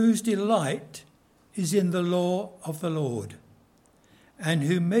whose delight is in the law of the Lord, and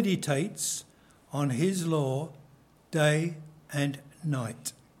who meditates on his law day and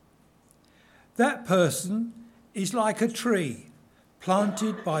night. That person is like a tree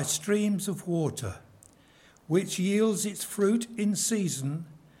planted by streams of water, which yields its fruit in season,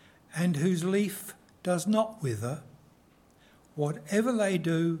 and whose leaf does not wither. Whatever they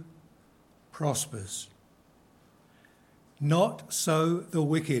do prospers. Not so the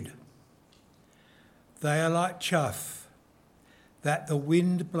wicked. They are like chaff that the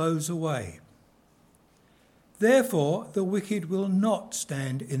wind blows away. Therefore the wicked will not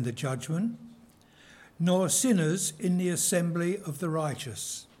stand in the judgment, nor sinners in the assembly of the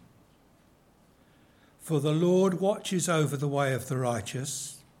righteous. For the Lord watches over the way of the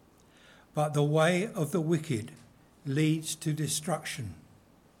righteous, but the way of the wicked leads to destruction.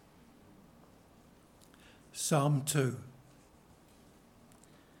 Psalm 2.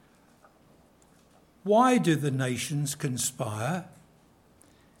 Why do the nations conspire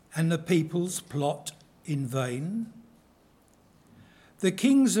and the peoples plot in vain? The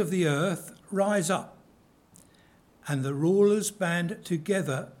kings of the earth rise up, and the rulers band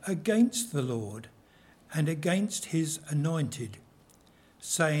together against the Lord and against his anointed,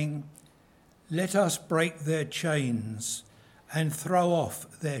 saying, "Let us break their chains and throw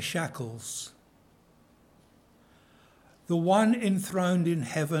off their shackles." The one enthroned in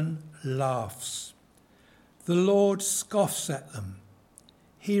heaven laughs. The Lord scoffs at them.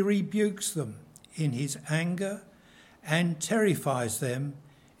 He rebukes them in his anger and terrifies them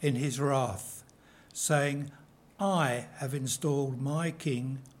in his wrath, saying, "I have installed my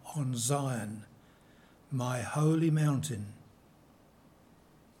king on Zion, my holy mountain.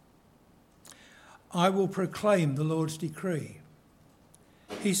 I will proclaim the Lord's decree.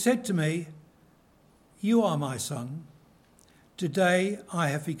 He said to me, 'You are my son. Today I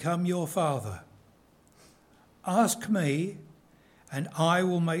have become your father. Ask me, and I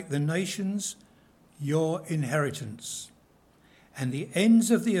will make the nations your inheritance, and the ends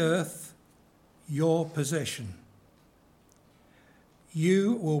of the earth your possession.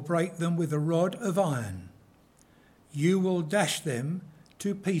 You will break them with a rod of iron. You will dash them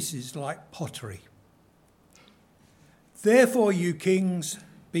to pieces like pottery. Therefore, you kings,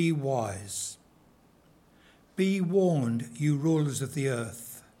 be wise. Be warned, you rulers of the earth.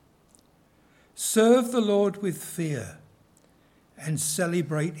 Serve the Lord with fear and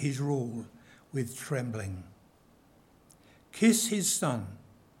celebrate his rule with trembling. Kiss his son,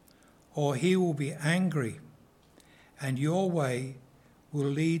 or he will be angry, and your way will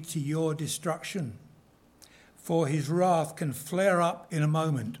lead to your destruction, for his wrath can flare up in a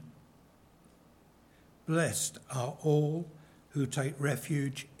moment. Blessed are all who take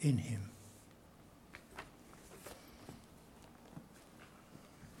refuge in him.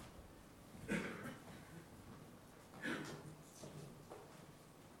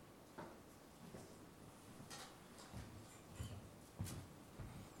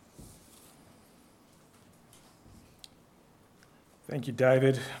 Thank you,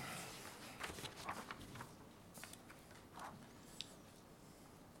 David.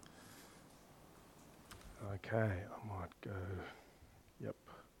 Okay, I might go. Yep.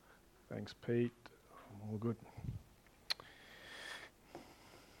 Thanks, Pete. I'm all good.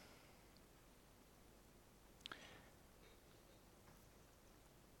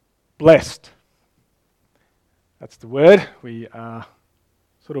 Blessed. That's the word we are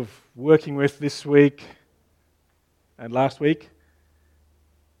sort of working with this week and last week.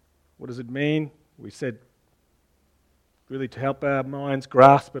 What does it mean? We said really to help our minds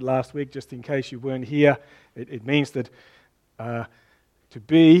grasp it last week, just in case you weren't here. It means that to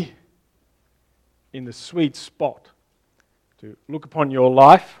be in the sweet spot, to look upon your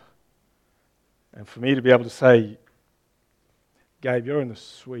life, and for me to be able to say, Gabe, you're in the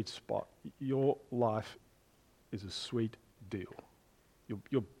sweet spot. Your life is a sweet deal.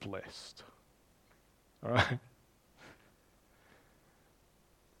 You're blessed. All right?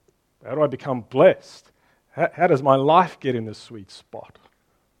 How do I become blessed? How does my life get in the sweet spot?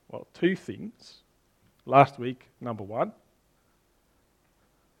 Well, two things. Last week, number one,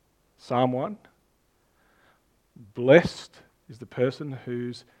 Psalm 1. Blessed is the person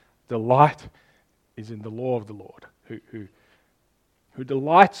whose delight is in the law of the Lord, who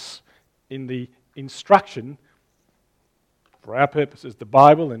delights in the instruction, for our purposes, the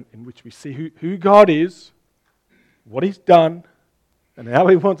Bible, in which we see who God is, what he's done, and how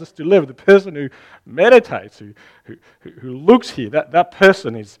he wants us to live. The person who meditates, who looks here, that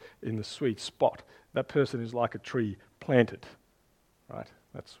person is in the sweet spot. That person is like a tree planted. Right?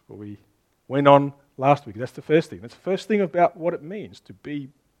 That's what we went on last week. That's the first thing. That's the first thing about what it means to be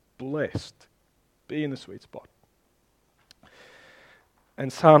blessed. Be in the sweet spot.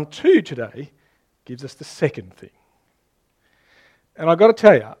 And Psalm 2 today gives us the second thing. And I've got to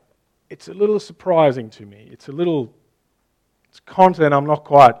tell you, it's a little surprising to me. It's content I'm not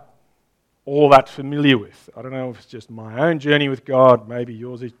quite all that familiar with. I don't know if it's just my own journey with God, maybe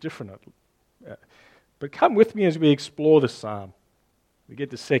yours is different. But come with me as we explore the psalm. We get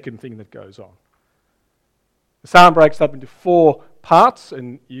the second thing that goes on. The psalm breaks up into 4 parts,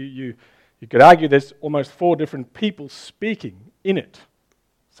 and you could argue there's almost 4 different people speaking in it.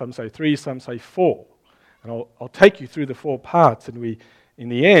 Some say 3, some say 4. And I'll take you through the 4 parts, and we, in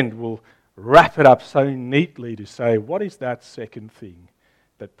the end, will wrap it up so neatly to say, what is that second thing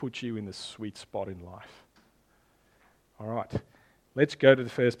that puts you in the sweet spot in life? All right, let's go to the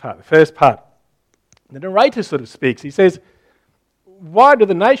first part. The first part, the narrator sort of speaks. He says, why do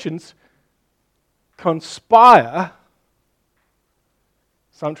the nations conspire?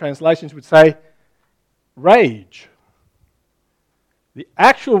 Some translations would say, rage. The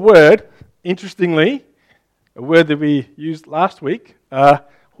actual word, interestingly, a word that we used last week,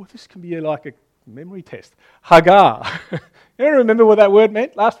 this can be like a memory test. Hagar. You remember what that word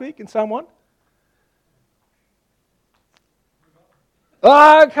meant last week in Psalm 1?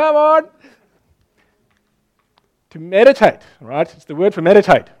 Oh, come on. To meditate, right? It's the word for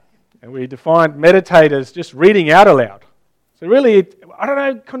meditate. And we defined meditate as just reading out aloud. So really,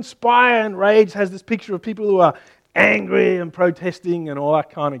 conspire and rage has this picture of people who are angry and protesting and all that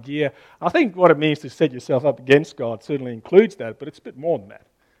kind of gear. I think what it means to set yourself up against God certainly includes that, but it's a bit more than that,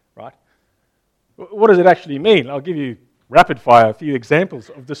 right? What does it actually mean? I'll give you rapid fire a few examples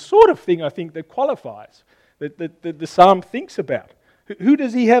of the sort of thing I think that qualifies, that the psalm thinks about. Who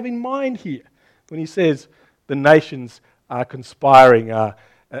does he have in mind here when he says the nations are conspiring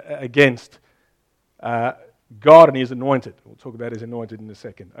against God and his anointed? We'll talk about his anointed in a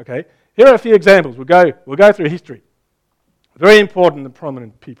second. Okay, here are a few examples. We'll go through history. Very important and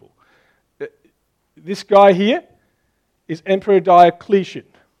prominent people. This guy here is Emperor Diocletian,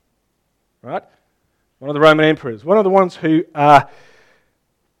 right? One of the Roman emperors. One of the ones who are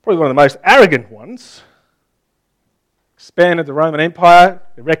probably one of the most arrogant ones. Expanded the Roman Empire,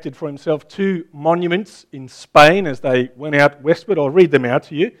 erected for himself 2 monuments in Spain as they went out westward. I'll read them out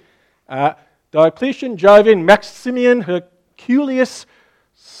to you. Diocletian, Jovian, Maximian, Herculius,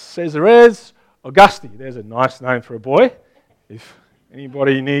 Caesarez, Augusti. There's a nice name for a boy, if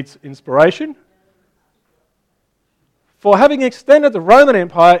anybody needs inspiration. For having extended the Roman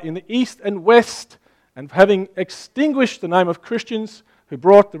Empire in the east and west, and for having extinguished the name of Christians who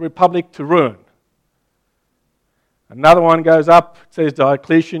brought the Republic to ruin. Another one goes up, it says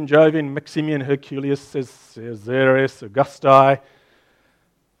Diocletian, Jovian, Maximian, Herculius, Caesarez, Augusti,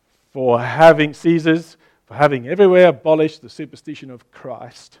 for having everywhere abolished the superstition of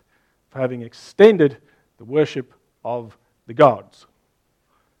Christ, for having extended the worship of the gods.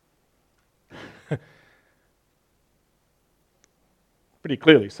 Pretty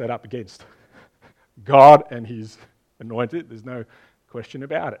clearly set up against God and his anointed. There's no question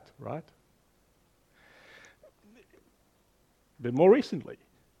about it, right? But more recently,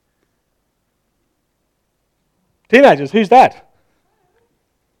 teenagers, who's that?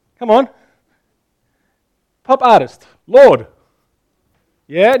 Come on. Pop artist, Lorde.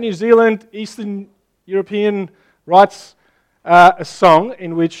 Yeah, New Zealand, Eastern European writes a song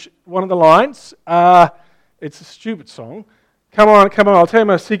in which one of the lines, it's a stupid song. Come on, I'll tell you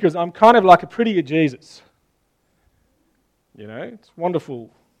my secrets. I'm kind of like a prettier Jesus. You know, it's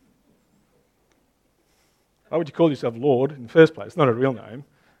wonderful. Why would you call yourself Lorde in the first place? It's not a real name.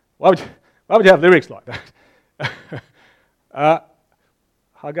 Why would you have lyrics like that?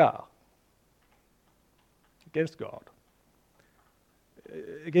 Hagar. Against God.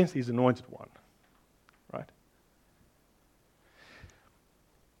 Against his anointed one. Right?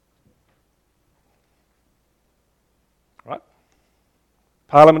 Right?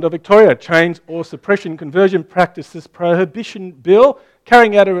 Parliament of Victoria, Change or Suppression Conversion Practices Prohibition Bill,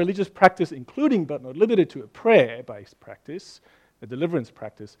 carrying out a religious practice including but not limited to a prayer-based practice, a deliverance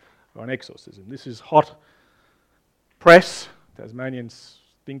practice, or an exorcism. This is hot press. Tasmanians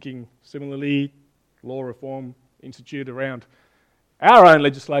thinking similarly. Law Reform Institute around our own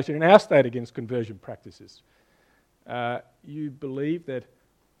legislation in our state against conversion practices. You believe that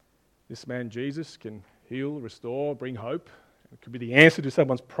this man Jesus can heal, restore, bring hope. It could be the answer to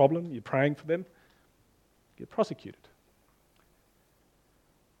someone's problem. You're praying for them. Get prosecuted.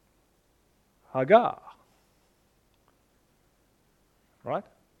 Hagar. Right?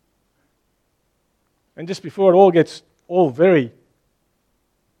 And just before it all gets very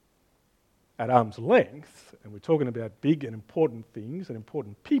at arm's length, and we're talking about big and important things and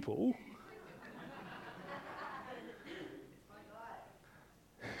important people,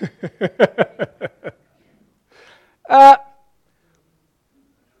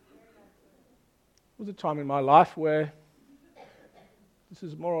 was a time in my life where this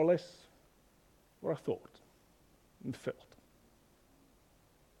is more or less what I thought and felt.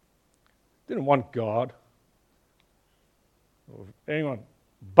 Didn't want God or anyone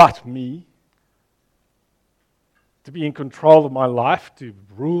but me to be in control of my life, to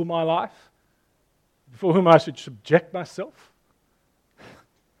rule my life, before whom I should subject myself.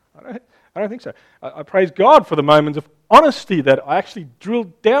 I don't think so. I praise God for the moments of honesty that I actually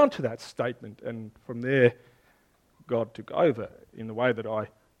drilled down to that statement, and from there, God took over in the way that I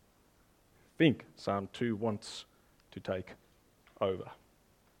think Psalm 2 wants to take over.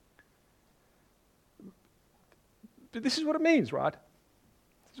 But this is what it means, right?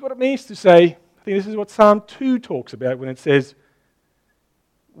 This is what it means to say, I think this is what Psalm 2 talks about when it says,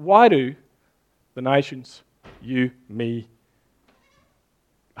 why do the nations, you, me,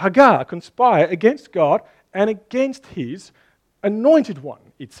 Hagar, conspire against God and against his anointed one,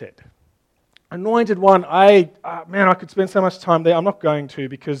 it said. Anointed one, I could spend so much time there. I'm not going to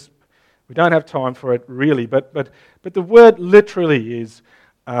because we don't have time for it really. But the word literally is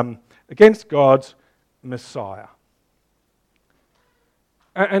against God's Messiah.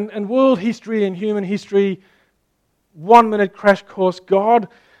 And world history and human history, 1 minute crash course, God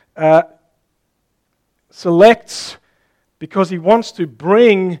selects, because he wants to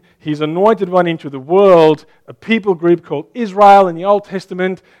bring his anointed one into the world, a people group called Israel in the Old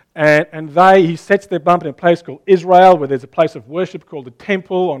Testament, and he sets their bump in a place called Israel, where there's a place of worship called the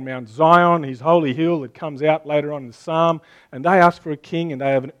Temple on Mount Zion, his holy hill that comes out later on in the Psalm, and they ask for a king, and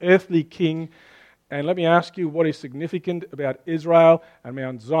they have an earthly king. And let me ask you, what is significant about Israel and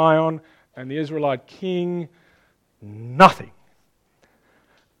Mount Zion and the Israelite king? Nothing.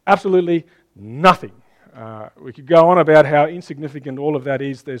 Absolutely nothing. We could go on about how insignificant all of that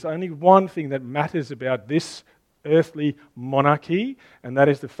is. There's only one thing that matters about this earthly monarchy, and that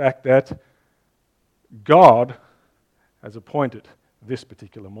is the fact that God has appointed this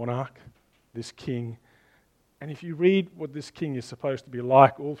particular monarch, this king. And if you read what this king is supposed to be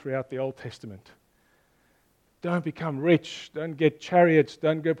like all throughout the Old Testament, don't become rich, don't get chariots,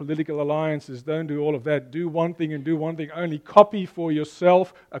 don't go political alliances, don't do all of that. Do one thing and do one thing only. Copy for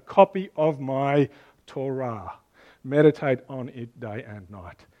yourself a copy of my Torah. Meditate on it day and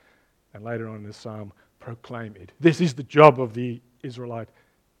night. And later on in the psalm, proclaim it. This is the job of the Israelite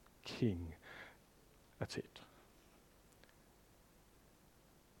king. That's it.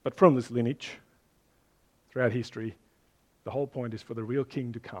 But from this lineage, throughout history, the whole point is for the real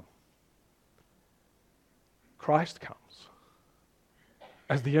king to come. Christ comes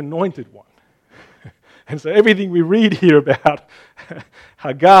as the anointed one. And so everything we read here about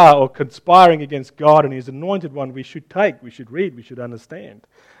Hagar or conspiring against God and his anointed one, we should take, we should read, we should understand,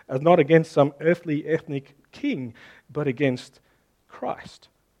 as not against some earthly ethnic king, but against Christ,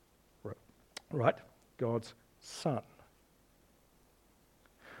 right? God's Son.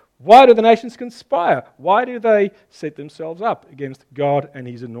 Why do the nations conspire? Why do they set themselves up against God and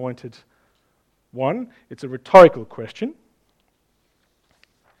his anointed one? It's a rhetorical question.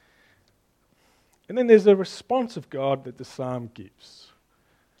 And then there's a response of God that the psalm gives.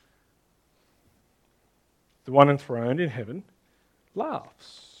 The one enthroned in heaven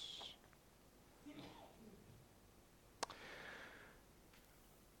laughs.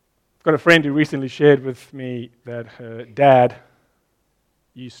 I've got a friend who recently shared with me that her dad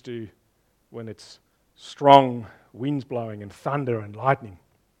used to, when it's strong winds blowing and thunder and lightning,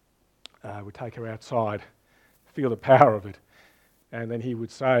 would take her outside, feel the power of it, and then he would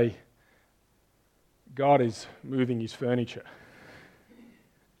say, God is moving his furniture.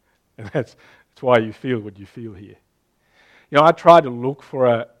 And that's why you feel what you feel here. You know, I tried to look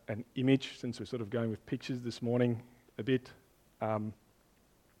for an image, since we're sort of going with pictures this morning a bit.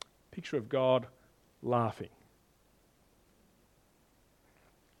 Picture of God laughing.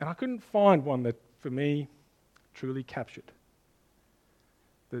 And I couldn't find one that, for me, truly captured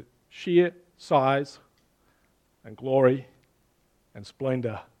the sheer size and glory and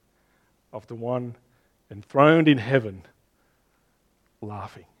splendor of the one enthroned in heaven,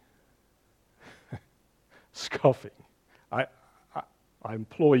 laughing, scoffing. I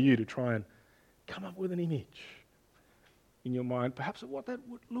implore you to try and come up with an image in your mind, perhaps of what that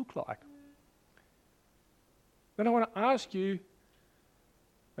would look like. Then I want to ask you,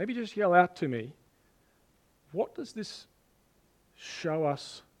 maybe just yell out to me, what does this show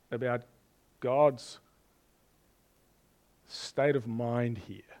us about God's state of mind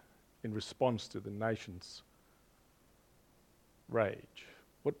here in response to the nation's rage.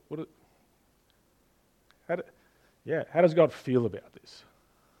 How does God feel about this?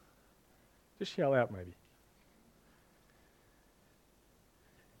 Just yell out, maybe.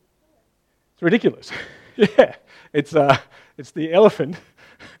 It's ridiculous. Yeah, it's the elephant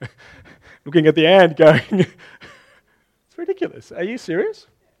looking at the ant going, it's ridiculous. Are you serious?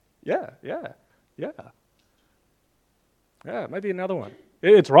 Yeah, maybe another one.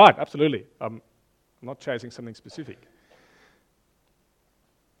 It's right, absolutely. I'm not chasing something specific.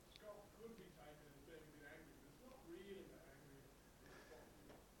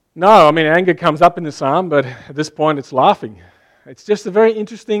 No, I mean, anger comes up in the psalm, but at this point it's laughing. It's just a very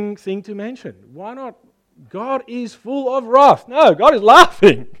interesting thing to mention. Why not? God is full of wrath. No, God is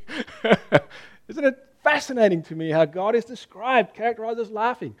laughing. Isn't it fascinating to me how God is described, characterized as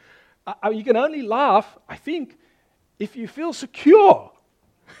laughing? You can only laugh, I think, if you feel secure.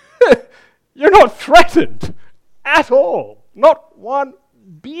 You're not threatened at all. Not one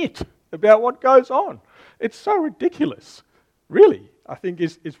bit about what goes on. It's so ridiculous. Really, I think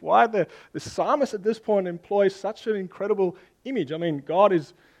is why the psalmist at this point employs such an incredible image. I mean, God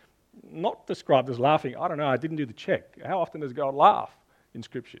is not described as laughing. I don't know, I didn't do the check. How often does God laugh in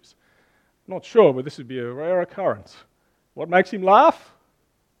scriptures? I'm not sure, but this would be a rare occurrence. What makes him laugh?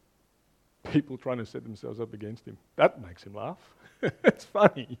 People trying to set themselves up against him. That makes him laugh. It's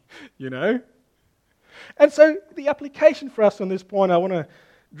funny, you know. And so the application for us on this point, I want to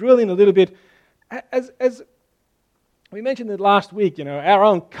drill in a little bit. As we mentioned it last week, you know, our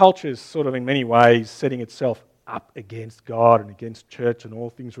own culture is sort of in many ways setting itself up against God and against church and all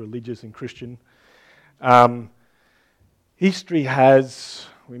things religious and Christian. History has,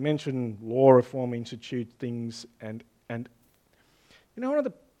 we mentioned Law Reform Institute things, and you know, one of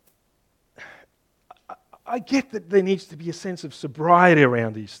the, I get that there needs to be a sense of sobriety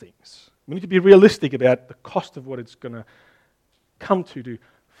around these things. We need to be realistic about the cost of what it's going to come to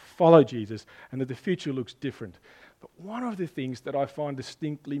follow Jesus, and that the future looks different. But one of the things that I find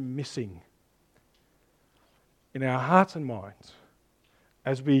distinctly missing in our hearts and minds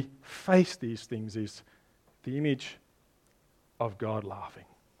as we face these things is the image of God laughing.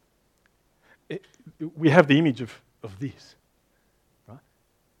 We have the image of this, right?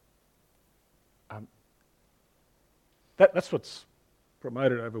 That's what's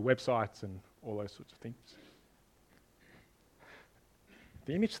promoted over websites and all those sorts of things.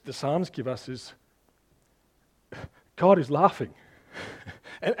 The image that the Psalms give us is God is laughing.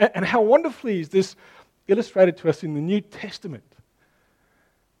 And how wonderfully is this illustrated to us in the New Testament,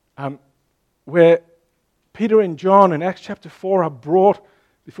 where Peter and John in Acts chapter 4 are brought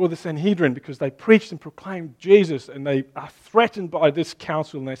before the Sanhedrin because they preached and proclaimed Jesus, and they are threatened by this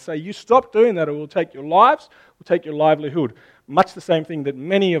council, and they say, you stop doing that or we'll take your lives, we'll take your livelihood. Much the same thing that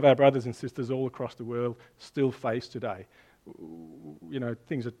many of our brothers and sisters all across the world still face today. You know,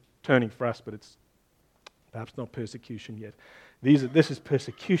 things are turning for us, but it's perhaps not persecution yet. This is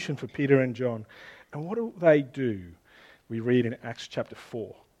persecution for Peter and John. And what do? We read in Acts chapter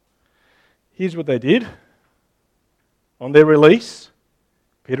 4. Here's what they did. On their release,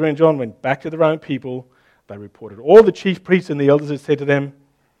 Peter and John went back to their own people. They reported all the chief priests and the elders had said to them.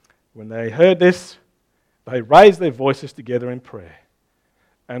 When they heard this, they raised their voices together in prayer.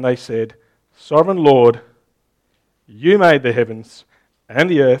 And they said, Sovereign Lord, you made the heavens and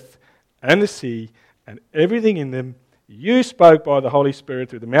the earth and the sea and everything in them. You spoke by the Holy Spirit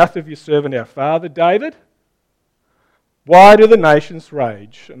through the mouth of your servant, our father David. Why do the nations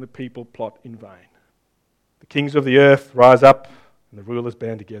rage and the people plot in vain? The kings of the earth rise up and the rulers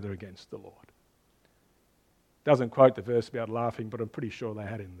band together against the Lord. Doesn't quote the verse about laughing, but I'm pretty sure they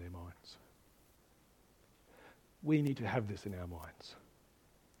had it in their minds. We need to have this in our minds.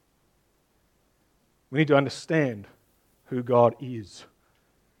 We need to understand who God is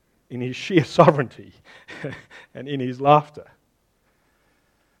in his sheer sovereignty and in his laughter.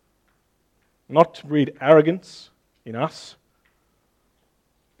 Not to breed arrogance in us,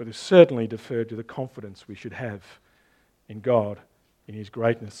 but to certainly defer to the confidence we should have in God, in his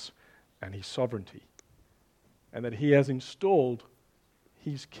greatness and his sovereignty, and that he has installed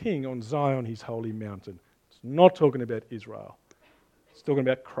his king on Zion, his holy mountain. It's not talking about Israel. It's talking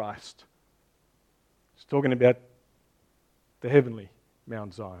about Christ. It's talking about the heavenly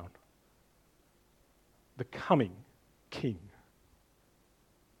Mount Zion, the coming king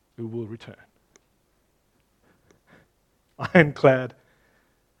who will return. Ironclad,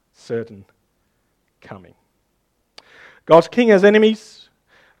 certain coming. God's king has enemies.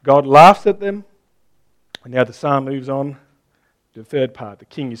 God laughs at them. And now the psalm moves on to the third part. The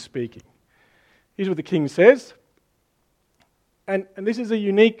king is speaking. Here's what the king says. And this is a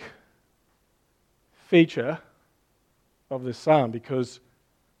unique feature of this psalm, because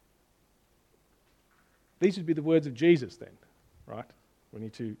these would be the words of Jesus then, right? We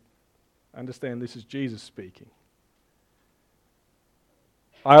need to understand this is Jesus speaking.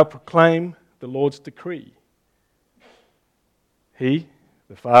 I'll proclaim the Lord's decree. He,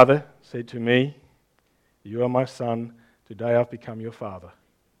 the Father, said to me, "You are my Son, today I've become your Father.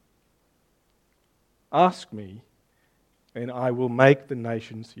 Ask me, and I will make the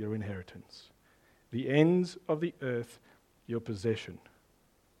nations your inheritance, the ends of the earth your possession.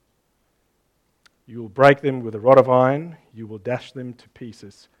 You will break them with a rod of iron, you will dash them to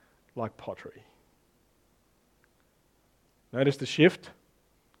pieces like pottery." Notice the shift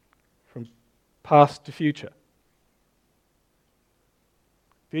from past to future.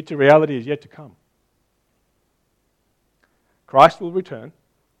 Future reality is yet to come. Christ will return,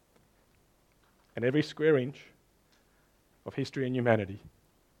 and every square inch of history and humanity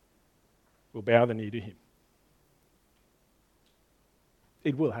will bow the knee to him.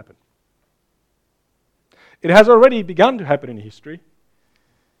 It will happen. It has already begun to happen in history,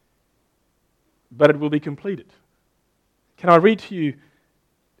 but it will be completed. Can I read to you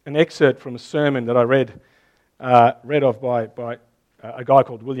an excerpt from a sermon that I read of by a guy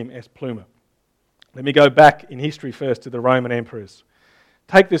called William S. Plumer? Let me go back in history first to the Roman emperors.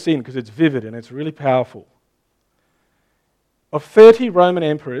 Take this in because it's vivid and it's really powerful. Of 30 Roman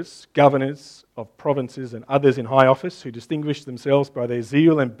emperors, governors of provinces and others in high office who distinguished themselves by their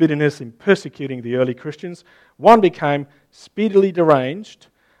zeal and bitterness in persecuting the early Christians, one became speedily deranged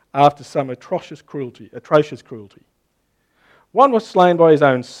after some atrocious cruelty. One was slain by his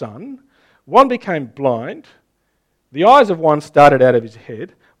own son, one became blind, the eyes of one started out of his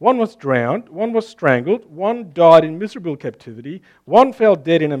head, one was drowned, one was strangled, one died in miserable captivity, one fell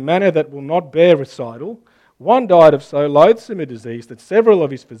dead in a manner that will not bear recital, one died of so loathsome a disease that several of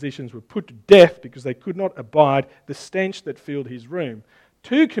his physicians were put to death because they could not abide the stench that filled his room.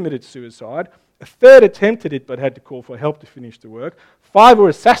 2 committed suicide, a third attempted it but had to call for help to finish the work. 5 were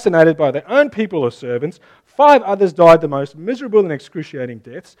assassinated by their own people or servants. 5 others died the most miserable and excruciating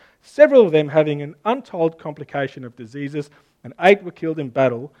deaths, several of them having an untold complication of diseases, and 8 were killed in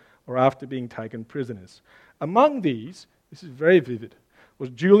battle or after being taken prisoners. Among these, this is very vivid, was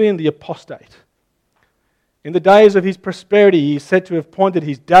Julian the Apostate. In the days of his prosperity, he is said to have pointed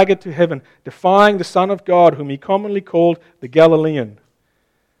his dagger to heaven, defying the Son of God, whom he commonly called the Galilean.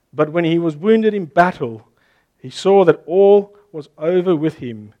 But when he was wounded in battle, he saw that all was over with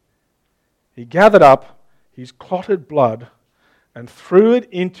him. He gathered up his clotted blood and threw it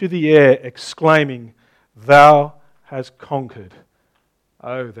into the air, exclaiming, "Thou hast conquered,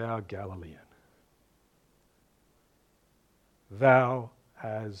 O thou Galilean. Thou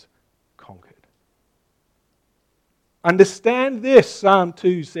hast conquered." Understand this, Psalm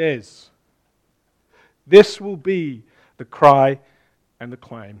 2 says. This will be the cry and the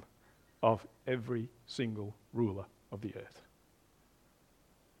claim of every single ruler of the earth.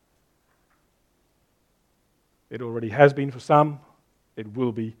 It already has been for some, it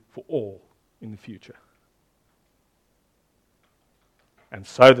will be for all in the future. And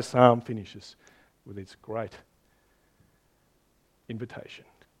so the psalm finishes with its great invitation.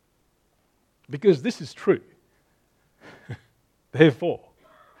 Because this is true. Therefore,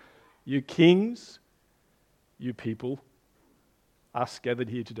 you kings, you people, us gathered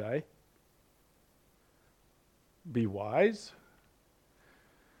here today, be wise,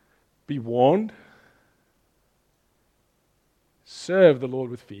 be warned, serve the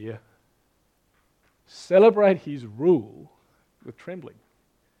Lord with fear, celebrate his rule with trembling.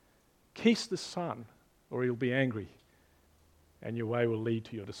 Kiss the Son, or he'll be angry, and your way will lead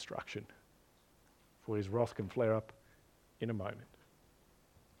to your destruction, for his wrath can flare up in a moment.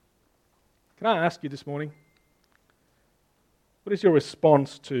 Can I ask you this morning, what is your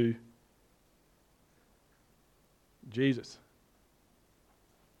response to Jesus?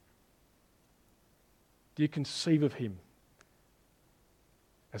 Do you conceive of him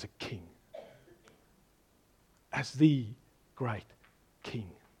as a king? As the great king?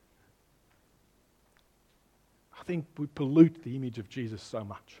 I think we pollute the image of Jesus so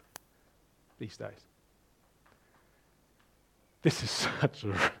much these days. This is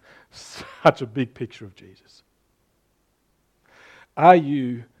such a big picture of Jesus. Are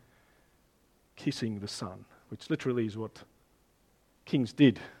you kissing the Son, which literally is what kings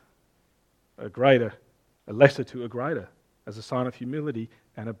did, a lesser to a greater, as a sign of humility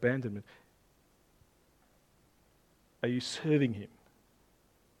and abandonment? Are you serving him?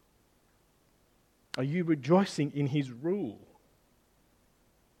 Are you rejoicing in his rule?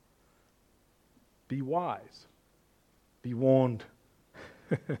 Be wise. Be warned.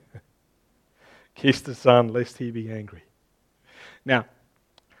 Kiss the Son, lest he be angry. Now,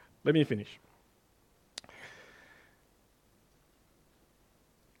 let me finish.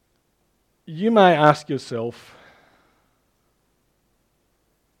 You may ask yourself,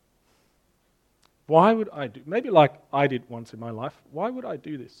 why would I do, maybe like I did once in my life, why would I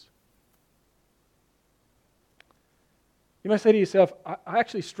do this? You may say to yourself, I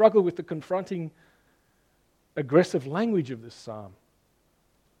actually struggle with the confronting, aggressive language of this psalm.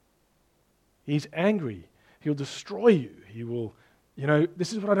 He's angry. He'll destroy you. He will,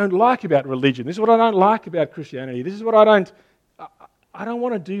 this is what I don't like about religion. This is what I don't like about Christianity. This is what I don't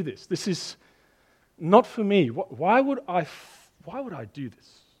want to do this. This is not for me. Why would I do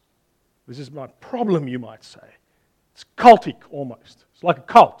this? This is my problem, you might say. It's cultic almost. It's like a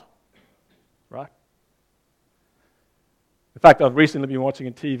cult, right? In fact, I've recently been watching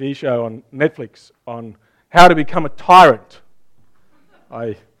a TV show on Netflix on how to become a tyrant.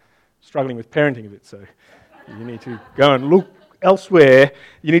 I'm struggling with parenting a bit, so you need to go and look elsewhere.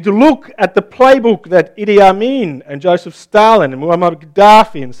 You need to look at the playbook that Idi Amin and Joseph Stalin and Muammar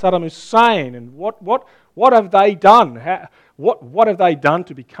Gaddafi and Saddam Hussein, and what have they done? What have they done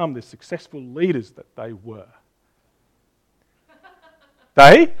to become the successful leaders that they were?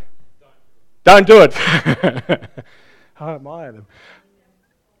 They? Don't do it. I admire them.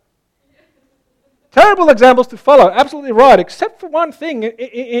 Terrible examples to follow, absolutely right, except for one thing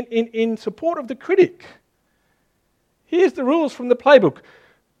in support of the critic. Here's the rules from the playbook.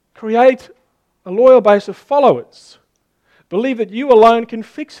 Create a loyal base of followers. Believe that you alone can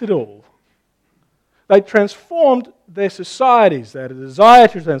fix it all. They transformed their societies. They had a desire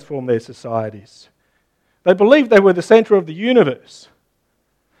to transform their societies. They believed they were the center of the universe.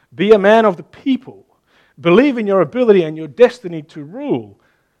 Be a man of the people. Believe in your ability and your destiny to rule.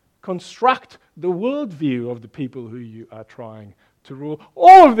 Construct the worldview of the people who you are trying to rule.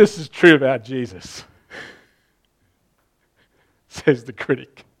 All of this is true about Jesus, says the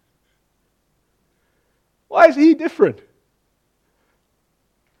critic. Why is he different?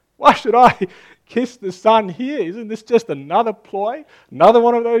 Why should I kiss the Son here? Isn't this just another ploy? Another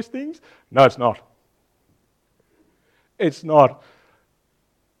one of those things? No, it's not. It's not.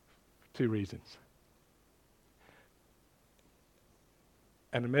 2 reasons.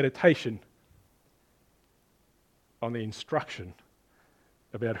 And a meditation on the instruction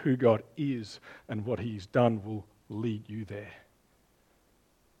about who God is and what He's done will lead you there.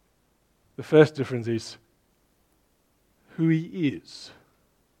 The first difference is who He is.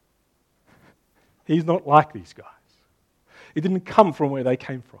 He's not like these guys. He didn't come from where they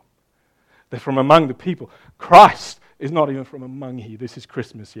came from. They're from among the people. Christ is not even from among here. This is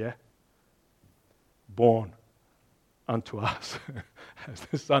Christmas, yeah? Born unto us as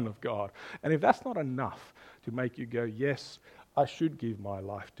the Son of God. And if that's not enough to make you go, yes, I should give my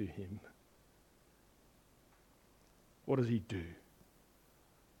life to Him, what does He do?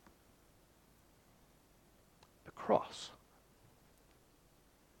 The cross.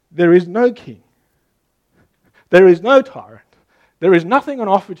 There is no king. There is no tyrant. There is nothing on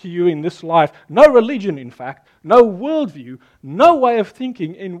offer to you in this life, no religion, in fact, no worldview, no way of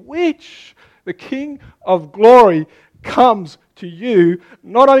thinking in which the King of glory comes to you.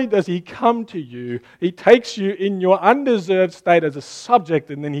 Not only does He come to you, He takes you in your undeserved state as a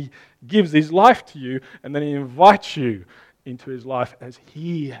subject, and then He gives His life to you, and then He invites you into His life as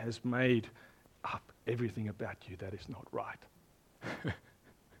He has made up everything about you that is not right.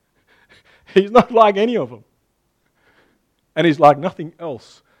 He's not like any of them. And He's like nothing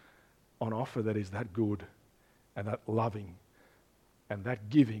else on offer that is that good and that loving and that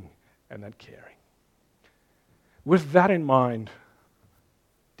giving and that caring. With that in mind,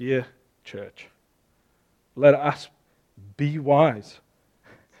 dear church, let us be wise.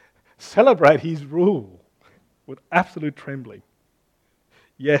 Celebrate His rule with absolute trembling.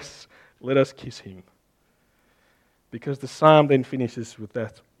 Yes, let us kiss Him. Because the psalm then finishes with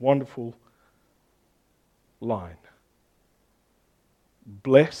that wonderful line.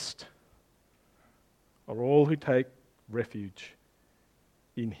 Blessed are all who take refuge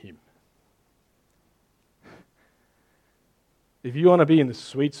in Him. If you want to be in the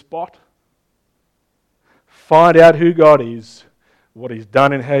sweet spot, find out who God is, what He's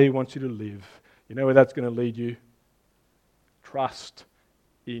done and how He wants you to live. You know where that's going to lead you? Trust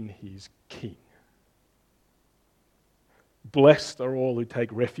in His King. Blessed are all who take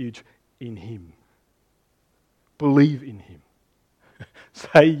refuge in Him. Believe in Him.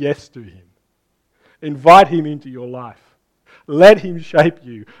 Say yes to Him. Invite Him into your life. Let Him shape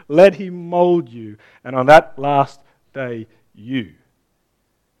you. Let Him mold you. And on that last day, you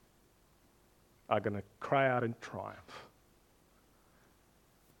are going to cry out in triumph.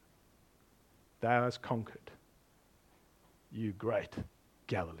 thou hast conquered, you great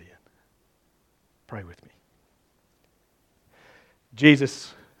Galilean. Pray with me.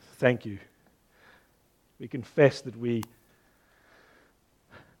 Jesus, thank you. We confess that we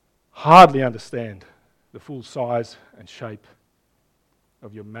hardly understand the full size and shape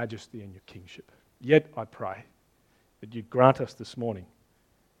of your majesty and your kingship. Yet I pray that you grant us this morning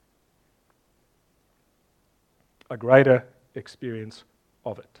a greater experience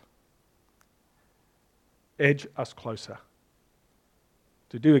of it. Edge us closer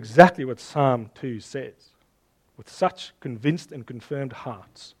to do exactly what Psalm 2 says, with such convinced and confirmed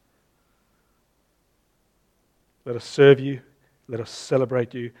hearts. Let us serve you, let us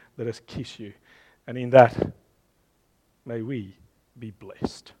celebrate you, let us kiss you, and in that, may we be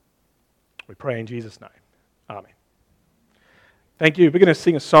blessed. We pray in Jesus' name. Amen. Thank you. We're going to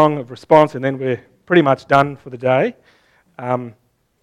sing a song of response, and then we're pretty much done for the day.